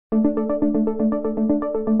Well,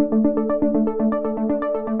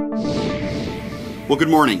 good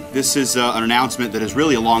morning. This is an announcement that is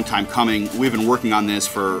really a long time coming. We've been working on this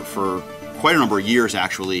for quite a number of years,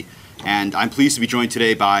 actually, and I'm pleased to be joined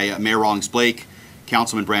today by Mayor Rawlings-Blake,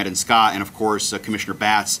 Councilman Brandon Scott, and of course Commissioner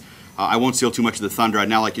Batts. I won't steal too much of the thunder. I'd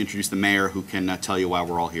now like to introduce the mayor, who can tell you why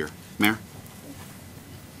we're all here. Mayor?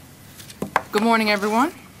 Good morning,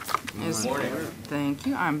 everyone. Good morning. Thank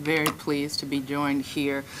you. I'm very pleased to be joined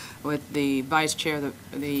here with the Vice Chair of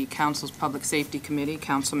the Council's Public Safety Committee,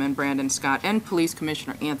 Councilman Brandon Scott, and Police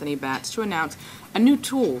Commissioner Anthony Batts to announce a new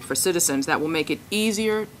tool for citizens that will make it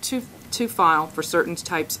easier to file for certain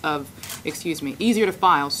types of, easier to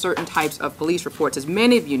file certain types of police reports. As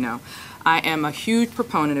many of you know, I am a huge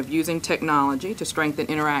proponent of using technology to strengthen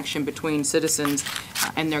interaction between citizens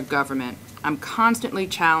and their government. I'm constantly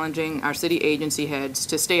challenging our city agency heads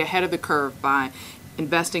to stay ahead of the curve by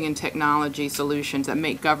investing in technology solutions that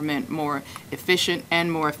make government more efficient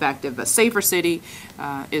and more effective. A safer city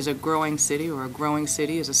is a growing city, or a growing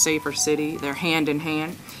city is a safer city. They're hand in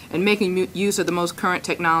hand. And making use of the most current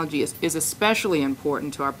technology is especially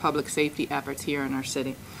important to our public safety efforts here in our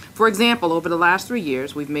city. For example, over the last 3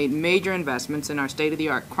 years, we've made major investments in our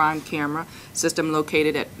state-of-the-art crime camera system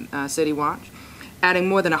located at City Watch, adding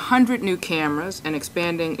more than 100 new cameras and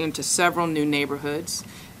expanding into several new neighborhoods,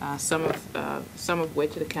 some of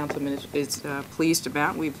which the councilman is pleased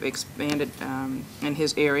about. We've expanded in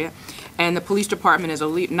his area. And the police department is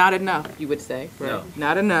not enough, you would say. Right? No.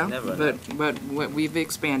 Not enough, but we've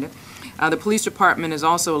expanded. The police department is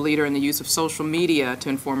also a leader in the use of social media to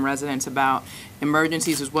inform residents about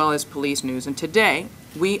emergencies as well as police news. And today,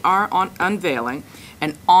 we are unveiling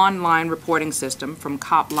an online reporting system from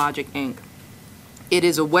CopLogic, Inc. It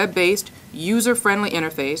is a web-based, user-friendly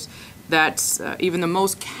interface that even the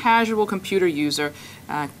most casual computer user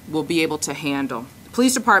will be able to handle. The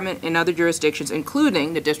police department in other jurisdictions,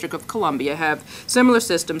 including the District of Columbia, have similar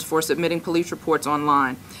systems for submitting police reports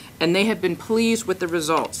online, and they have been pleased with the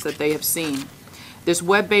results that they have seen. This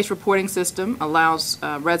web-based reporting system allows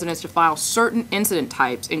residents to file certain incident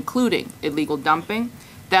types, including illegal dumping,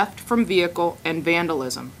 theft from vehicle, and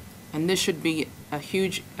vandalism. And this should be a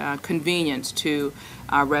huge convenience to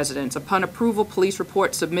our residents. Upon approval, police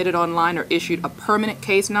reports submitted online are issued a permanent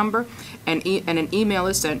case number, and an email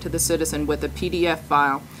is sent to the citizen with a PDF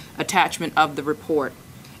file attachment of the report.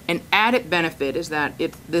 An added benefit is that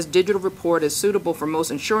this digital report is suitable for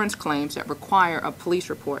most insurance claims that require a police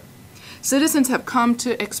report. Citizens have come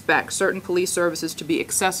to expect certain police services to be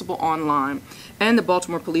accessible online, and the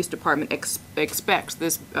Baltimore Police Department expects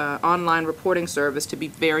this online reporting service to be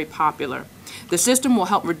very popular. The system will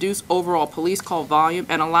help reduce overall police call volume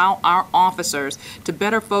and allow our officers to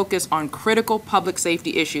better focus on critical public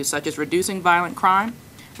safety issues such as reducing violent crime,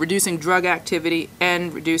 reducing drug activity,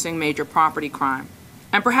 and reducing major property crime.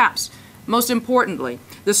 And perhaps most importantly,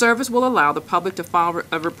 the service will allow the public to file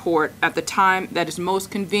a report at the time that is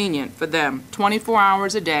most convenient for them, 24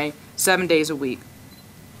 hours a day, 7 days a week.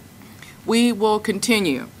 We will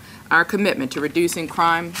continue our commitment to reducing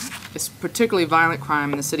crime, particularly violent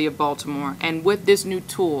crime in the city of Baltimore, and with this new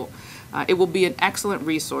tool, it will be an excellent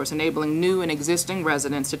resource enabling new and existing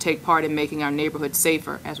residents to take part in making our neighborhoods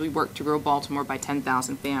safer as we work to grow Baltimore by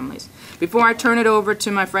 10,000 families. Before I turn it over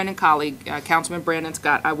to my friend and colleague, Councilman Brandon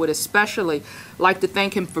Scott, I would especially like to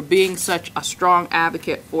thank him for being such a strong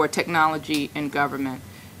advocate for technology in government.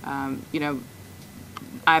 You know,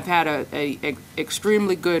 I've had a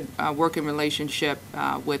extremely good working relationship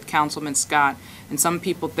with Councilman Scott, and some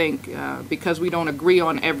people think because we don't agree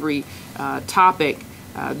on every topic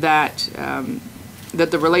that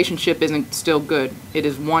the relationship isn't still good. It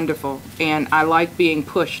is wonderful, and I like being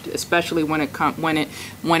pushed, especially when it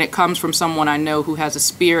comes from someone I know who has a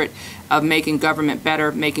spirit of making government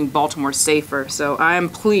better, making Baltimore safer. So I am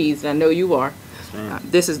pleased, I know you are.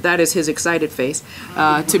 That is his excited face,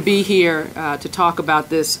 to be here to talk about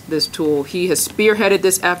this tool. He has spearheaded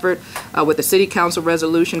this effort with a City Council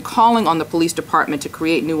resolution calling on the police department to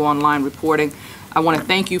create new online reporting. I want to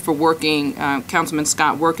thank you for working, Councilman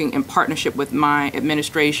Scott, working in partnership with my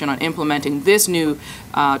administration on implementing this new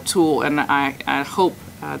tool, and I hope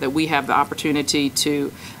that we have the opportunity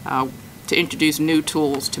to introduce new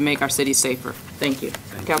tools to make our city safer. Thank you.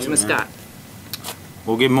 Councilman Scott.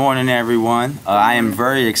 Well, good morning, everyone. I am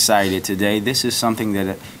very excited today. This is something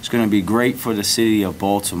that is going to be great for the city of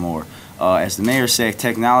Baltimore. As the mayor said,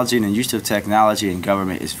 technology and the use of technology in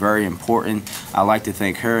government is very important. I'd like to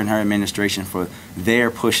thank her and her administration for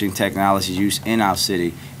their pushing technology use in our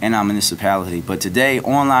city and our municipality. But today,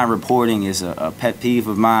 online reporting is a pet peeve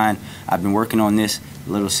of mine. I've been working on this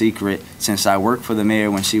little secret since I worked for the mayor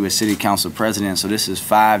when she was city council president, so this is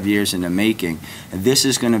 5 years in the making. And this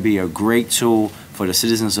is going to be a great tool for the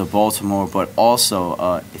citizens of Baltimore, but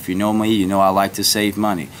also, if you know me, you know I like to save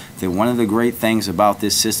money. Then one of the great things about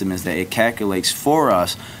this system is that it calculates for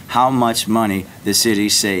us how much money the city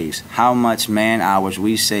saves, how much man hours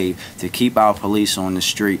we save to keep our police on the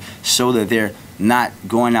street so that they're not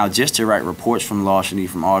going out just to write reports from larceny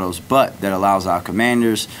from autos, but that allows our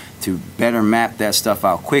commanders to better map that stuff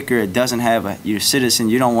out quicker. It doesn't have your citizen,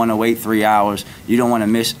 you don't want to wait 3 hours, you don't want to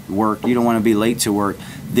miss work, you don't want to be late to work.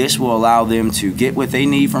 This will allow them to get what they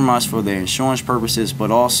need from us for their insurance purposes,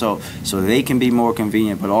 but also so they can be more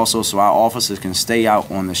convenient, but also so our officers can stay out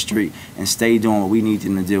on the street and stay doing what we need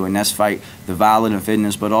them to do, and that's fight the violent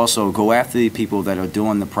offenders, but also go after the people that are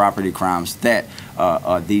doing the property crimes that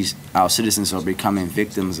our citizens are becoming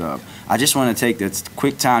victims of. I just want to take this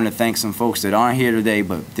quick time to thank some folks that aren't here today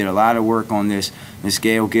but did a lot of work on this. Ms.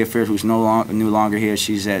 Gail Gifford, who's no longer here,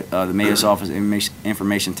 she's at the Mayor's Office of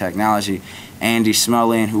Information Technology. Andy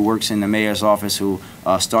Smullen, who works in the Mayor's Office, who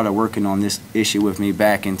started working on this issue with me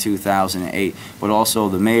back in 2008, but also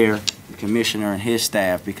the Mayor, the Commissioner, and his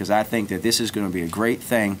staff, because I think that this is going to be a great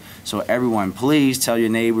thing. So everyone, please tell your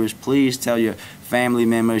neighbors, please tell your family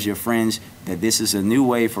members, your friends, that this is a new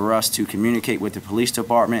way for us to communicate with the police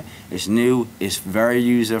department. It's new, it's very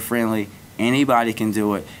user-friendly, anybody can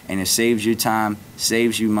do it, and it saves you time,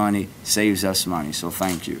 saves you money, saves us money. So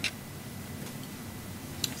thank you.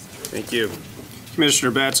 Thank you.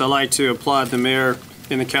 Commissioner Betts, I'd like to applaud the mayor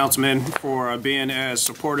and the councilmen for being as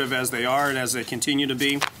supportive as they are and as they continue to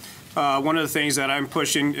be. One of the things that I'm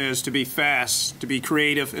pushing is to be fast, to be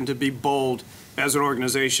creative, and to be bold as an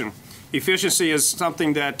organization. Efficiency is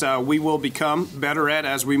something that we will become better at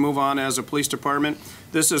as we move on as a police department.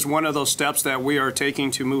 This is one of those steps that we are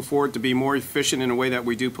taking to move forward to be more efficient in the way that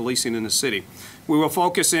we do policing in the city. We will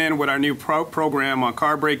focus in with our new program on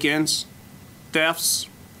car break-ins, thefts,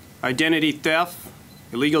 identity theft,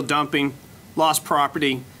 illegal dumping, lost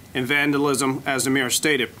property, and vandalism, as the mayor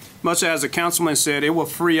stated. Much as the councilman said, it will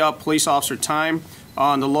free up police officer time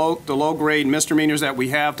on the low-grade misdemeanors that we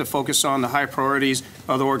have to focus on the high priorities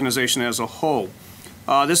of the organization as a whole.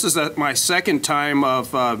 This is my second time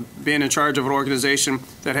of being in charge of an organization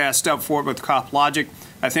that has stepped forward with Cop Logic.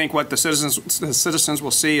 I think what the citizens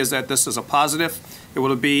will see is that this is a positive. It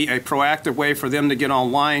will be a proactive way for them to get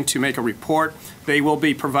online to make a report. They will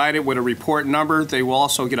be provided with a report number. They will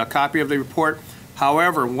also get a copy of the report.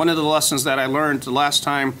 However, one of the lessons that I learned the last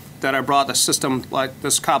time that I brought the system, like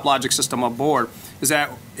this Cop Logic system, aboard, is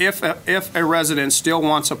that if a resident still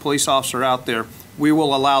wants a police officer out there, we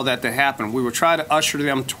will allow that to happen. We will try to usher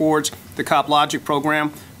them towards the Cop Logic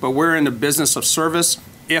program, but we're in the business of service.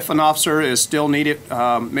 If an officer is still needed,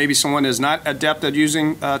 maybe someone is not adept at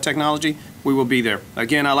using technology, we will be there.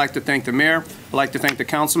 Again, I'd like to thank the mayor, I'd like to thank the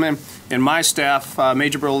councilman, and my staff,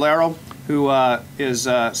 Major Bolero, who is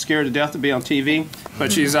scared to death to be on TV,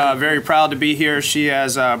 but she's very proud to be here. She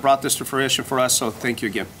has brought this to fruition for us, so thank you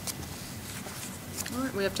again. All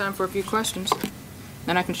right, we have time for a few questions.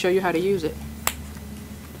 Then I can show you how to use it.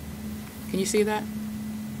 Can you see that?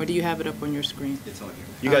 Or do you have it up on your screen? It's on here.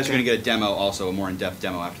 You guys are going to get a demo also, a more in-depth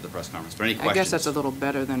demo after the press conference. But any questions? I guess that's a little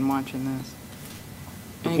better than watching this.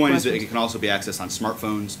 The point is that it can also be accessed on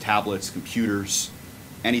smartphones, tablets, computers,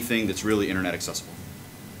 anything that's really internet accessible.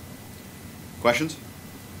 Questions?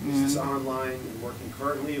 Is this online and working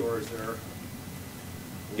currently, or is there?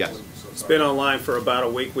 Yes. It's been online for about a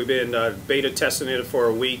week. We've been beta testing it for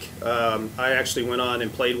a week. I actually went on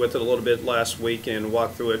and played with it a little bit last week and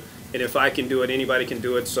walked through it. And if I can do it, anybody can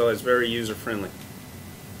do it, so it's very user-friendly.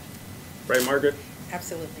 Right, Margaret?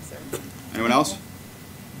 Absolutely, sir. Anyone else?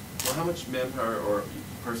 Well, how much manpower or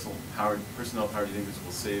personnel power do you think this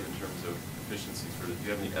will save in terms of efficiencies? Do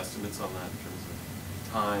you have any estimates on that in terms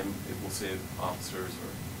of time it will save officers? Or?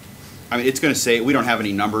 I mean, it's going to say, we don't have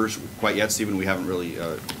any numbers quite yet, Stephen. We haven't really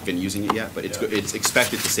been using it yet, but it's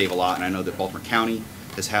expected to save a lot. And I know that Baltimore County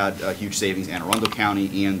has had huge savings, Anne Arundel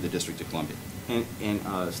County, and the District of Columbia.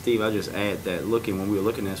 And Steve, I'll just add that when we were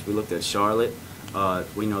looking at this, we looked at Charlotte.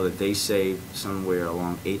 We know that they saved somewhere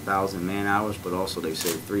along 8,000 man hours, but also they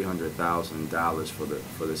saved $300,000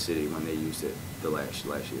 for the city when they used it the last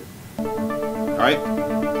year. All right.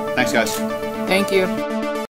 Thanks, guys. Thank you.